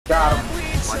Got him.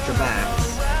 Watch your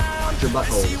backs. Watch your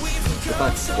buttholes. Your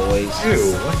butts, boys.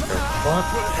 Ew, what the fuck?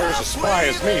 There's a spy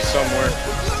as me somewhere.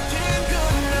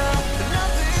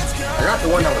 I got the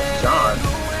one that was John.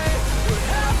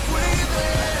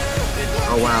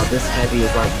 Oh wow, this heavy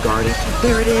is like guarding.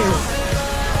 There it is!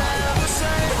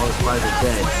 All the spies are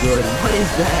dead. Good. What is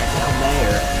that down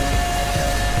there?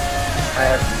 I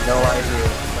have no idea,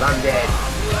 but I'm dead.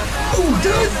 Who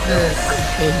does this? I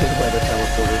hate where the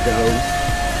teleporter goes.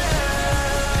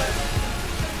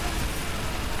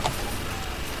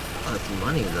 Oh, that's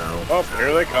money though. Oh,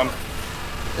 here they come.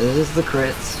 Is this the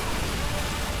crits?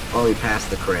 Oh, we passed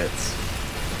the crits.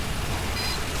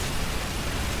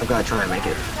 I've got to try and make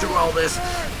it through all this.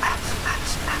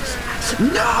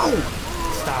 No!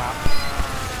 Stop.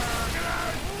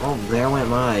 Oh, there went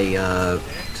my,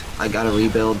 I gotta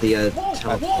rebuild the,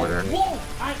 teleporter.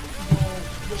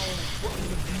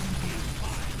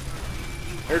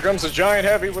 Here comes a giant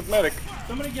heavy with medic.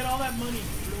 Somebody get all that money.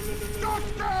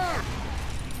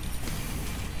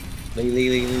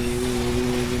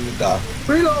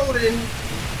 Reloading!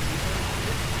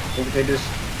 Think they just...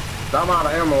 I'm out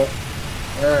of ammo.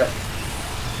 Yeah.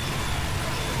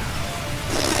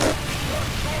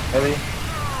 Heavy.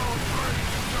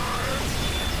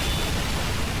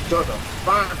 So it's a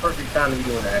fine, perfect time to be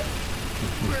doing that.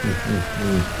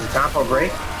 Is it time for a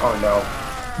break? Oh no.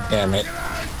 Damn it.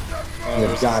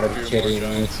 You've gotta be kidding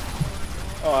me.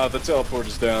 Oh, the teleport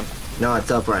is down. No,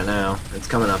 it's up right now. It's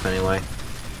coming up anyway.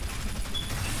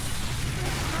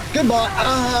 Goodbye.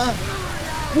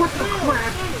 What the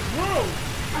crap?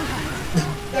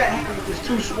 That heavy was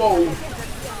too swole.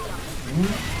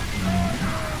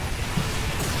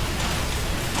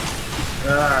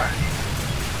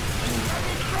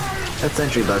 That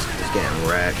sentry bus is getting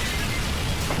wrecked.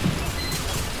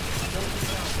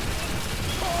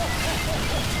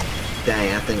 Dang,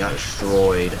 that thing got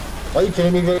destroyed. Are you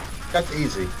kidding me, Vic? That's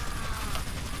easy.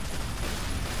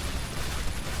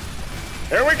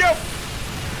 Here we go!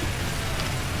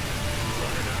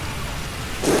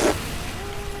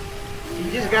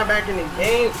 He just got back in the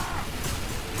game.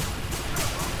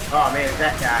 Oh man, it's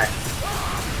that guy.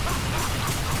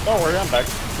 Don't worry, I'm back.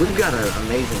 We've got an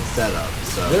amazing setup,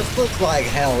 so... This looks like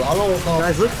hell. I don't know.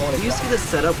 Guys, look, do you see the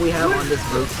setup we have on this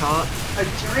rooftop? A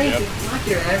giant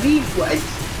fucking heavy? What?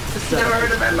 Never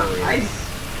heard of that in my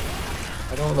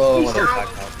life. I don't know what the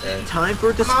fuck out there. Time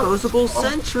for disposable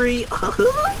sentry!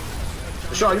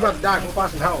 Sean, you about to die. Go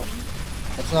find some help.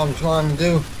 That's what I'm trying to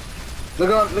do.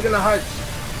 Look in the huts.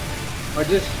 Or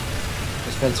just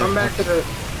Dispenser. come back to the...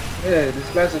 Yeah, the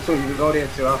dispenser too. You can go there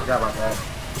too. I forgot about that.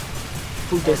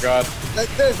 Who Oh god. Like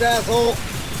this, asshole.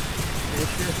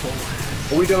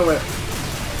 What we doing with?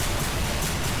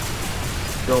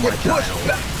 Go, my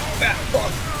child.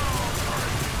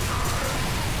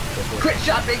 Crit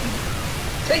shot, baby.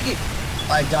 Take it.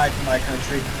 I died for my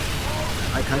country.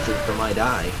 My country for my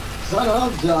die. Son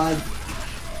of God.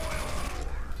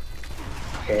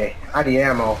 Okay, I need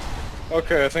ammo.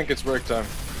 Okay, I think it's break time.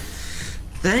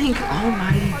 Thank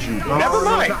Almighty Judah. Never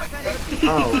mind.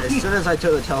 Oh, as soon as I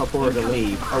took the teleporter to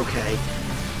leave. Okay.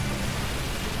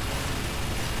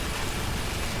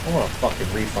 I want a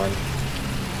fucking refund.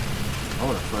 I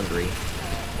want a fundry.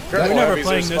 We're Careful, never heavies,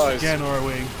 playing there's this spies. again, are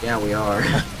we? Yeah, we are.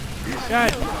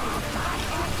 God,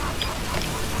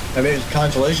 I mean, it's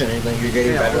consolation. Anything you're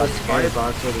getting Yeah, better all at the the spy game.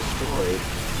 bots are destroyed.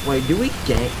 Wait, do we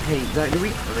gain... Hey, Zach, do we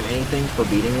earn anything for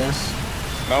beating this?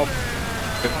 Nope.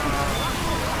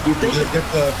 Do you think... Does it get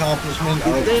the accomplishment?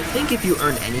 Do they think if you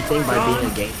earn anything by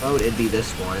being a game mode, it'd be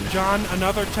this one? John,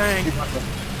 another tank.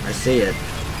 I see it.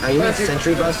 Are you a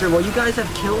Sentry Buster? Well, you guys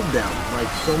have killed them, like,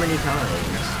 so many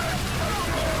times.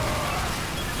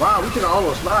 Wow, we can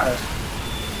almost live.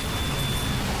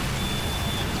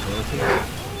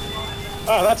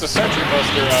 Oh, that's a sentry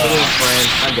buster. It is, friend.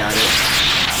 I got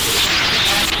it.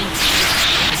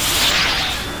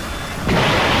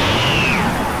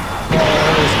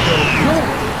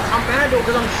 I'm mad though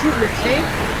because I'm shooting the tank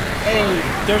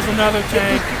and There's another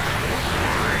tank.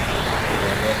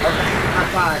 okay, high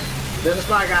five. There's a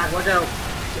spy guy. Watch out.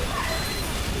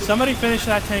 Somebody finish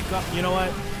that tank up. You know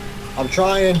what? I'm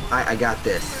trying. I got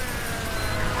this.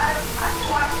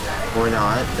 Or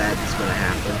not. That's gonna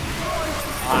happen.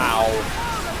 Ow.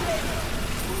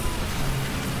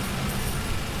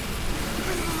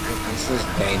 This is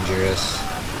dangerous.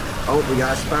 Oh, we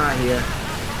got a spy here.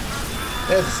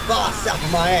 There's a spot south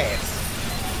of my ass.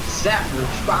 Sapper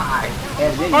spy.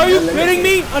 And then Are you kidding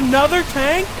me? Another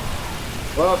tank?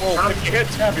 Well, Well, if you hit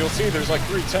tab, you'll see there's like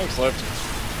 3 tanks left.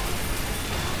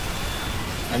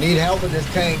 I need help with this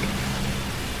tank.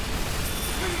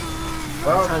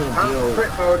 well, trying to I'm deal-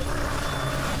 crit mode.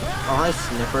 Oh, hi,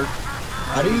 Sniffer.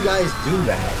 How do you guys do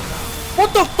that?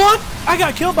 What the fuck? I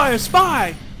got killed by a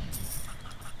spy.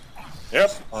 Yep.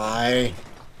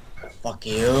 Fuck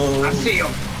you. I see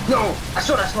him. No, I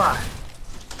saw that slide.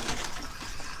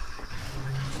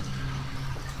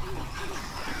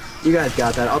 You guys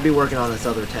got that. I'll be working on this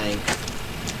other tank.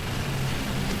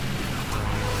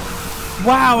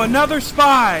 Wow, another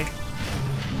spy.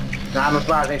 Nah, no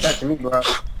spies ain't touching me, bro.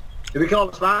 Did we kill all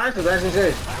the spies? Cause that's just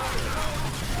it.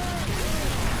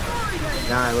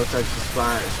 Nah, it looks like the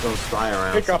spy is still spy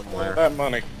around Pick up all somewhere. that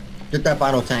money. Get that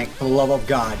final tank, for the love of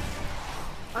God.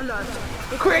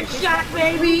 Quick shot,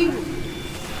 baby!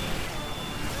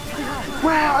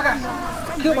 Wow, I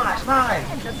got killed by a spy.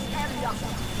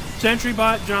 Sentry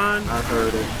bot, John. I've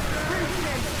heard it.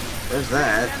 There's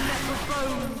that.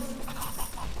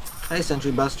 Hey,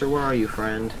 Sentry Buster, where are you,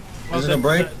 friend? Is it a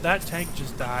break? That tank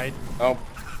just died. Oh,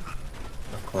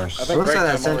 Of course. I think Looks like break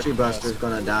that time Sentry already Buster's passed.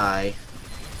 gonna die.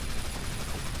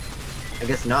 I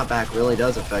guess knockback really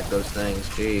does affect those things.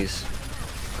 Jeez.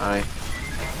 Hi.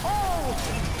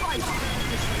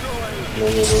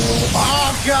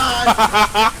 Oh God!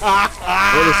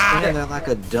 Really standing there like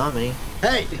a dummy.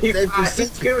 Hey, He they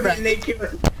killed it and they killed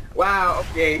it. Wow,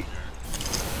 okay.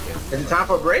 Is it time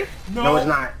for a break? No, it's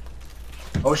not.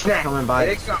 Oh snap. Coming by.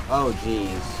 There they come. Oh,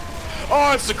 jeez.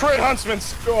 Oh, it's the Crit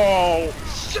Huntsman's. Oh.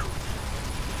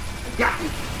 Got me.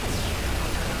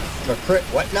 The crit,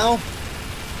 what now?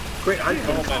 Quick, I'm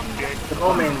the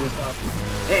Bowman and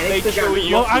stuff. Man, They took kill out-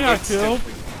 you. Well, I got instantly. killed.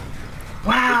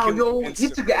 Wow, They kill yo, you he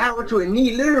instantly. took an arrow to a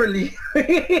knee, literally.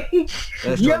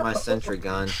 There's Yo. my sentry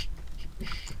gun.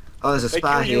 Oh, there's a They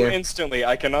spy kill you here. instantly.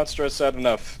 I cannot stress that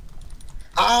enough.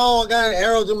 Oh, I got an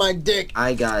arrow to my dick.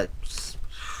 I got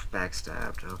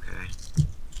backstabbed. Okay.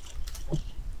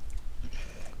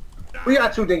 We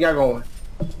got two things y'all going.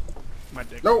 My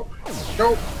dick. Nope.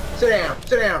 Nope. Sit down.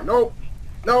 Sit down. Nope.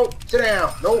 Nope. Sit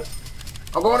down. Nope.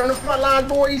 I'm going on the front line,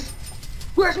 boys.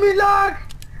 Where's me log?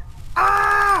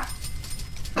 Ah!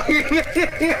 I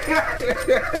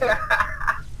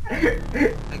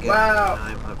get Wow.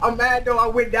 I'm I'm mad though. I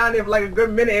went down there for like a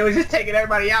good minute. It was just taking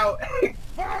everybody out.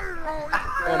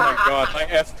 Oh my god, my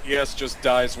FPS just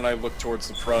dies when I look towards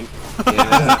the front.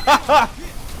 yeah.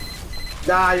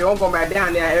 Nah, yo, I'm going back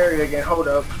down that area again. Hold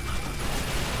up.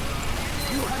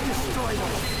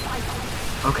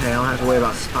 Okay, I don't have to worry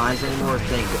about spies anymore.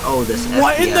 Thank you. Oh, this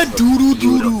What in FPS the looks doo-doo-doo-doo?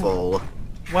 beautiful.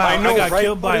 Wow, I know, got right?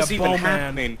 killed by What a is even bowman.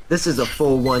 happening? This is a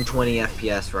full 120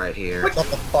 FPS right here. Shut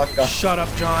the fuck up. Shut up,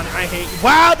 John. I hate you.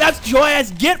 Wow, that's your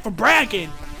ass get for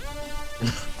bragging.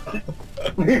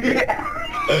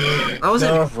 I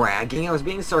wasn't bragging, I was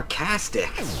being sarcastic.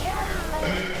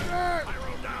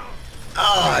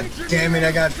 Ah, damn it,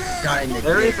 I got shot in the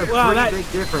There dick. is a Wow, pretty that-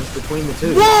 big difference between the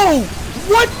two. Whoa!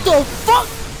 What the fuck?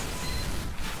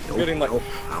 Nope, Getting like- nope,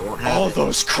 I won't have All it.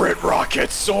 those crit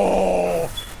rockets. Oh.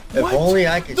 If What only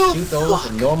I could the shoot those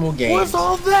in normal games. What's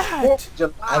all that?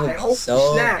 July. I would be Oh,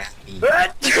 so snap. happy.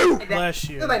 Bless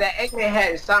you. Looks like that Eggman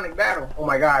hat in Sonic Battle. Oh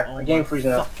my god, Oh my game my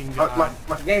freezing up. fucking My, God.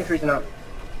 my game freezing up.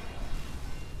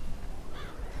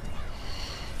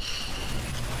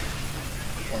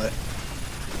 What?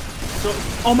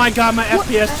 Oh my god, my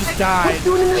FPS just died. What's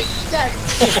doing in this stack?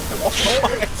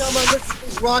 Every time I look at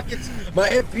these rockets, my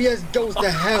FPS goes to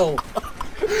hell.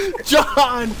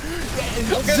 John!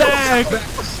 Zach!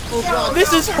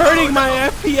 This is hurting my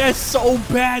FPS so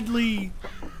badly.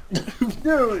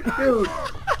 Dude,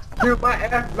 my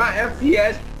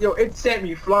FPS, yo, it sent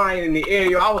me flying in the air,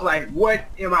 yo. I was like, what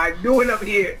am I doing up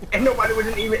here? And nobody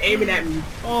wasn't even aiming at me.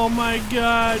 Oh my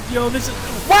god, yo, this is.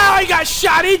 Wow, I got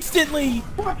shot instantly!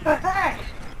 What the heck?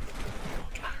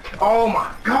 Oh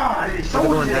my god, it's They're so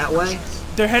going that way?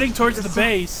 They're heading towards the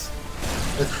base.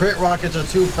 The crit rockets are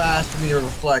too fast for me to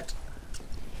reflect.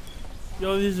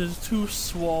 Yo, this is too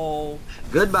swole.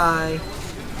 Goodbye.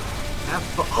 Have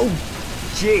fun. Oh,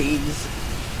 jeez.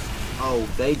 Oh,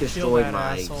 they destroyed that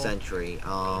my asshole. sentry.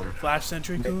 Flash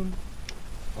Sentry Coon?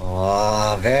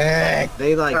 Oh, Vic.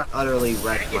 They like utterly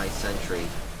wrecked my sentry.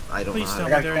 I don't Please know tell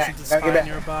how me to... there isn't a Gotta get spy back.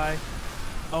 nearby.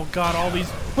 Oh god, all these.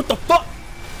 What the fuck?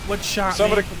 What shot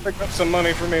Somebody me? can pick up some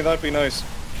money for me. That'd be nice.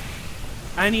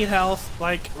 I need health,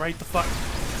 like, right the fuck.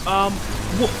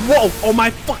 Whoa! Oh my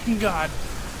fucking god!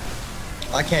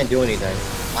 I can't do anything.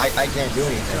 I can't do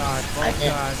anything. God, I oh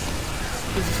can't. god.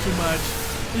 This is too much.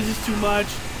 This is too much.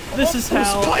 This is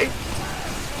hell.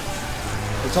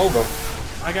 It's over.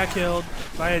 I got killed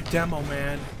by a demo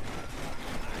man.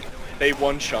 They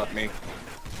one-shot me.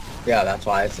 Yeah, that's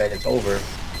why I said it's over.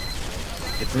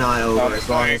 It's not over as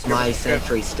long as my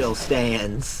sentry still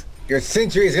stands. Your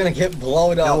sentry is gonna get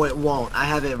blown up. No, it won't. I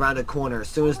have it around the corner. As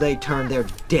soon as they turn, they're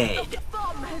dead. The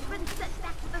bomb has been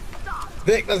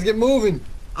Vic, let's get moving.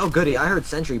 Oh goody, I heard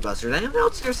Sentry Buster. Did anyone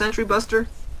else hear Sentry Buster?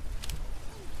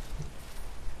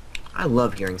 I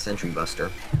love hearing Sentry Buster.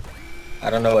 I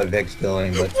don't know what Vic's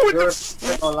doing, but...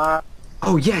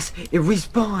 Oh yes, it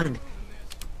respawned!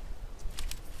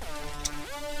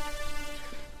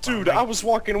 Dude, I was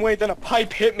walking away, then a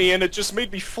pipe hit me, and it just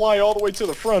made me fly all the way to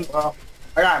the front. I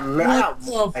got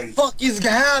What the fuck is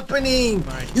happening?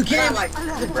 You can't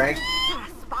Greg.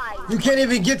 You can't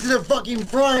even get to the fucking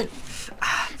front.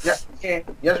 Yes, we can.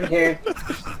 Yes, we can.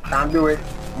 Time to do it.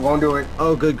 I'm gonna do it.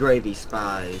 Oh good gravy,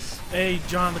 spies. Hey,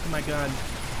 John, look at my gun.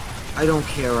 I don't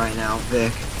care right now,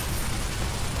 Vic.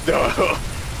 No.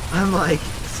 I'm like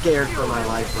scared for my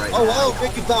life right Oh now. wow,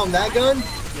 Vic, you found that gun?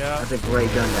 Yeah. That's a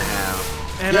great gun to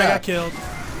have. And I Yeah. got killed.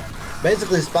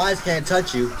 Basically, spies can't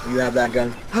touch you if you have that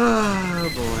gun. Oh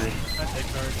boy. That take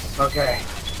hurts. Okay.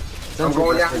 Some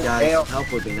going down for the guys, tail.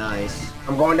 help would be nice.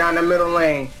 I'm going down the middle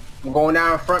lane. I'm going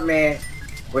down front, man.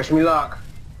 Wish me luck.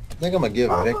 I think I'm gonna give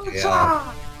Vic a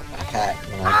hat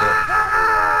when I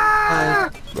Hi.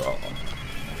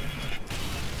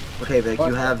 Okay, Vic,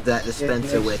 you have that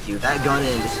dispenser with you. That gun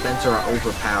and dispenser are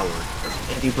overpowered.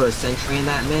 If you put a sentry in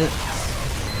that minute...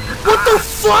 What the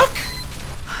fuck?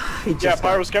 he just Yeah, got-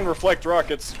 pyros can reflect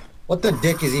rockets. What the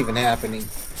dick is even happening?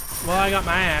 Well, I got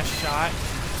my ass shot.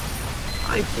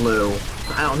 I flew.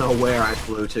 I don't know where I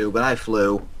flew to, but I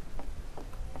flew.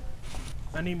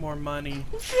 I need more money.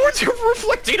 What? You're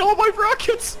reflecting all my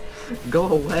rockets! Go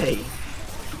away.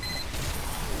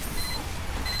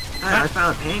 I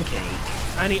found a pancake.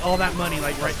 I need all that money,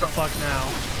 like, right the fuck now.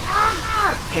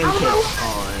 Pancake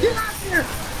on.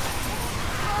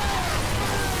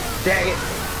 Dang it.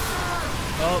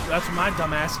 Oh, that's what my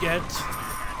dumbass gets.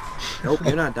 Nope,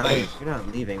 you're not dying. You're not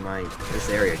leaving this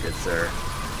area, good sir.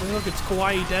 Oh, look, it's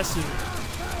Kawaii Desu.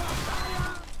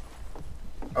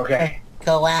 Okay.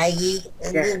 Kawaii.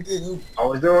 I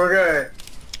was doing good.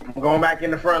 I'm going back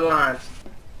in the front lines.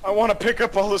 I want to pick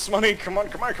up all this money. Come on,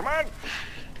 come on, come on!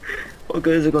 What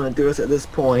good is it gonna do us at this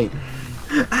point?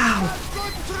 Ow!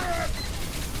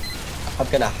 I'm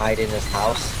gonna hide in this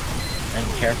house and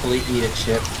carefully eat a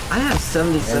chip. I have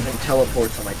 77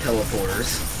 teleports on my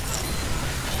teleporters.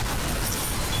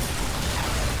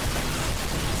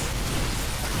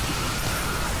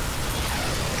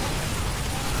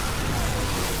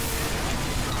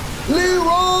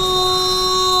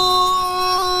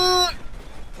 Leroy!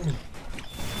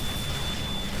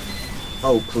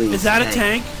 Oh, please. Is that a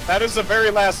tank? That is the very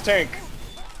last tank.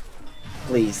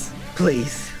 Please.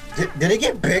 Please. Did it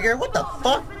get bigger? What the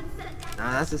fuck?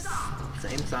 Nah, that's the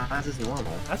same size as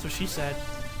normal. That's what she said.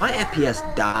 My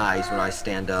FPS dies when I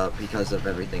stand up because of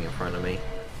everything in front of me.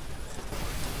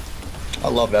 I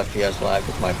love FPS lag.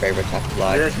 It's my favorite type of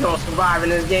lag. There's no surviving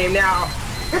this game now.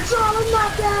 It's all or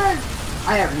nothing.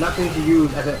 I have nothing to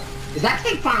use as a... Is that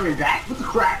thing firing back? What the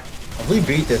crap? If we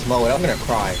beat this mode, I'm gonna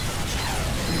cry.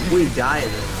 If we die at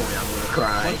this point, I'm gonna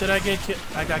cry. What did I get?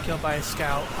 I got killed by a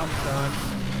scout. I'm done.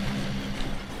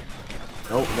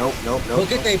 Nope, nope, nope, nope. Look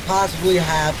what they possibly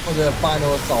have for the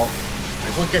final assault.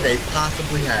 Like, look what they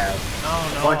possibly have.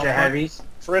 Oh no. Bunch of heavies.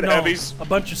 Fred No, heavies. a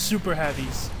bunch of super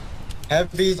heavies.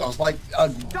 Heavies are like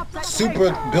a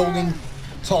super building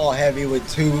tall heavy with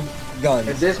 2 guns.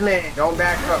 If this man don't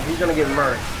back up, he's gonna get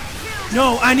murdered.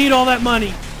 No, I need all that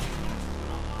money.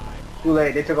 Too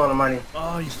late. They took all the money.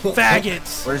 Oh, you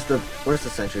faggots. Where's the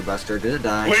Sentry Buster? Did it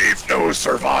die? Leave no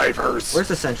survivors. Where's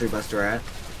the Sentry Buster at?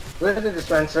 Where's the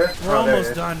dispenser? We're Oh, there it almost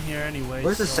is. done here anyway.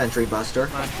 Where's the so Sentry Buster?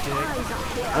 my dick.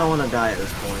 I don't want to die at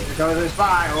this point. Comes in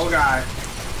 5. Oh god.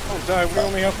 Oh, die. We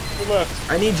only have 2 left.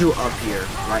 I need you up here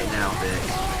right now, Vic.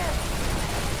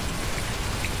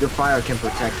 Your fire can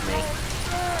protect me.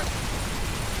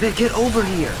 Vic, get over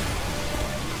here.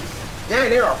 Yeah,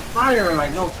 they are firing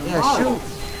like no Yeah, tomorrow. shoot.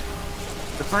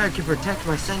 The fire can protect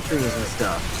my sentries and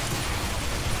stuff.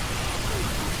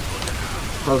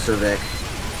 Closer, Vic.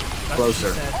 That's Closer.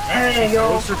 what she said. Hey, yo.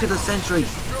 Closer to the sentry.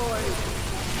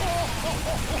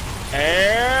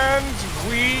 And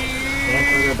we... And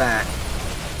further back.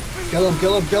 Kill him,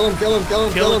 kill him, kill him, kill him, kill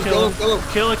him, kill him, kill him, kill him.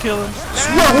 Kill him.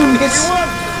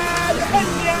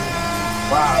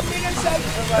 Wow.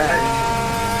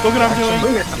 Look what I'm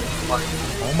doing.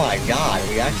 Oh my god,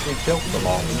 we actually killed them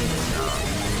all.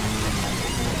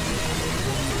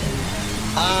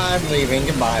 I'm leaving.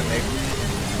 Goodbye, Vic.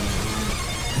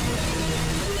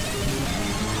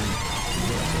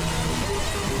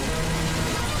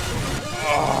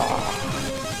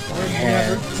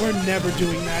 We're never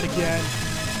doing that again.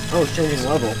 Oh, it's changing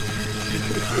level.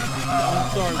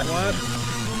 I'm sorry, what?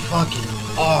 Fucking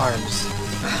arms.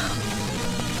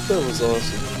 That was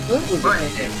awesome. My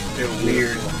head's still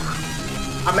weird.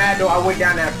 I'm mad though. I went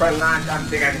down that front line trying to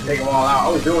think I could take them all out.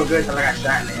 I was doing good until I got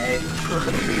shot in the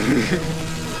head.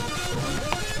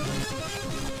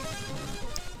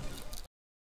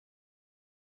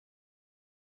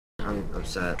 I'm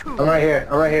upset. I'm right here.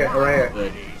 I'm right here. I'm right here.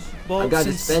 Good. Well, I got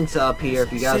dispense up here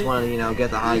if you guys want to, you know,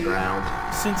 get the high ground.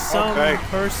 Since some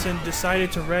person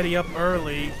decided to ready up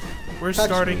early, we're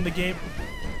starting the game.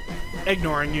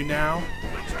 Ignoring you now.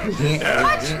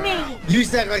 Touch me! You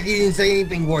said like he didn't say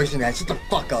anything worse than that. Shut the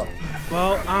fuck up.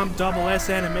 Well, I'm Double S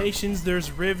Animations.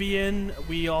 There's Rivian.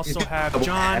 We also have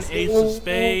John, Ace of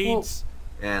Spades.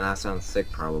 Yeah, that sounds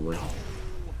sick, probably.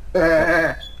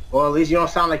 Well, at least you don't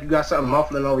sound like you got something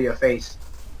muffling over your face.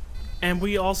 And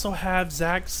we also have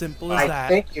Zach. Simple as that.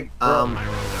 I think it broke.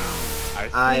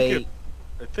 I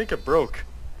think it broke.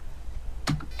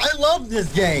 I love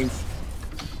this game.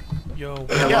 Yo.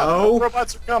 Hello? Yeah,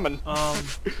 robots are coming.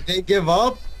 They give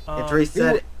up? It's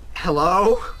reset.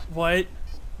 Hello? What?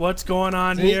 What's going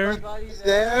on here?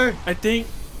 There? I think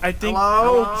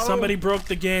Hello? somebody broke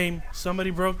the game.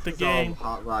 Somebody broke the game.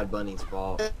 All Hot Rod Bunny's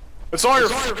fault. It's all your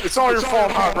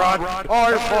fault, Hot Rod. All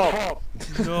your fault.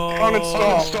 No.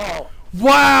 Uninstall.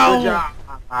 Wow!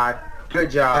 Good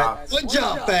job, Rod. Good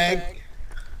job. Good job,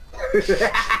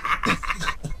 fag.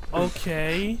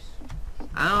 Okay.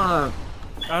 I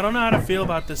don't know how to feel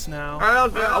about this now.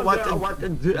 don't know what to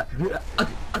do.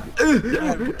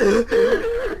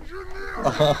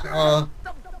 The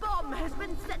bomb has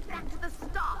been sent back to the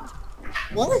start.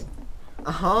 What?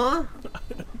 Uh-huh.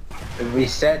 The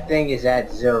reset thing is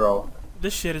at 0.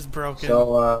 This shit is broken.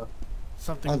 So,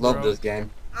 Something I love broke. this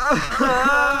game.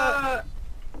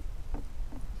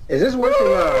 is this worse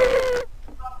than,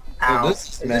 ow. This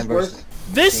is Is Man this worse? versus...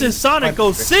 This is Sonic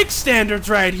 06 standards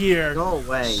right here. Go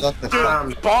away. Shut the Dude, fuck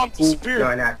the bomb No,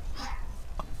 disappeared. not.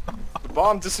 The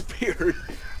bomb disappeared.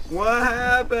 What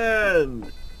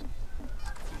happened?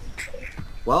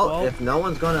 Well, if no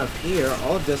one's gonna appear,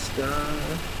 I'll just,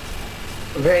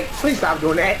 Vic, please stop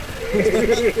doing that.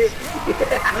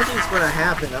 nothing's gonna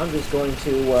happen. I'm just going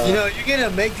to, You know, you're gonna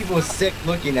make people sick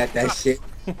looking at that shit.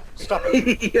 Stop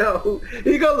it. Yo,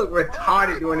 you gonna look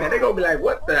retarded doing that. They're gonna be like,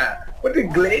 what the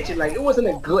glitch? And like, it wasn't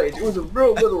a glitch. It was a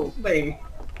real little thing.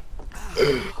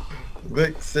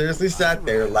 But seriously sat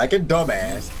there like a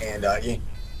dumbass and, yeah.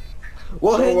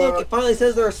 well, So, hey, look, it finally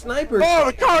says there are snipers. Oh,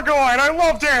 the cargo line! I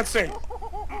love dancing!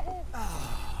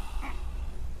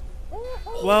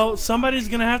 Well, somebody's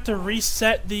gonna have to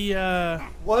reset the,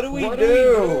 What do we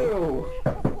do?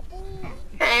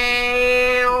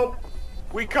 Help!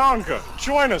 We conga.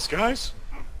 Join us, guys.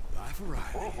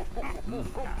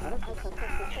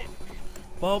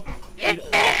 well...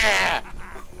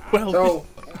 Well, So,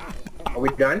 are we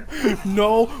done?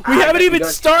 no, we haven't even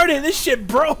started. This shit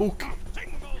broke.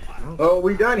 Oh,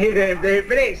 we done here then.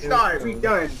 If it ain't started, we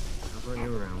done. I'll run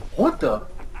you around. What the?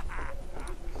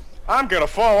 I'm gonna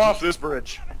fall off this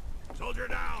bridge.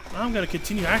 I'm gonna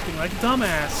continue acting like a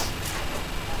dumbass.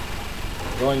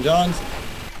 Going John's?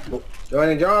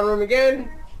 Joining John room again?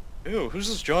 Ew, who's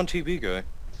this John TB guy?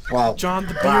 Wow. John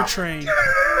the beer train.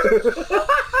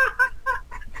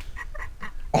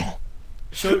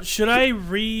 So should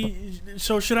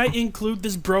I include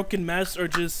this broken mess or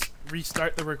just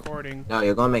restart the recording? No,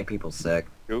 you're gonna make people sick.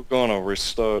 You're gonna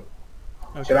restart.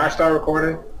 Okay. Should I start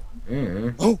recording? Mm-hmm.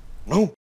 Oh, no.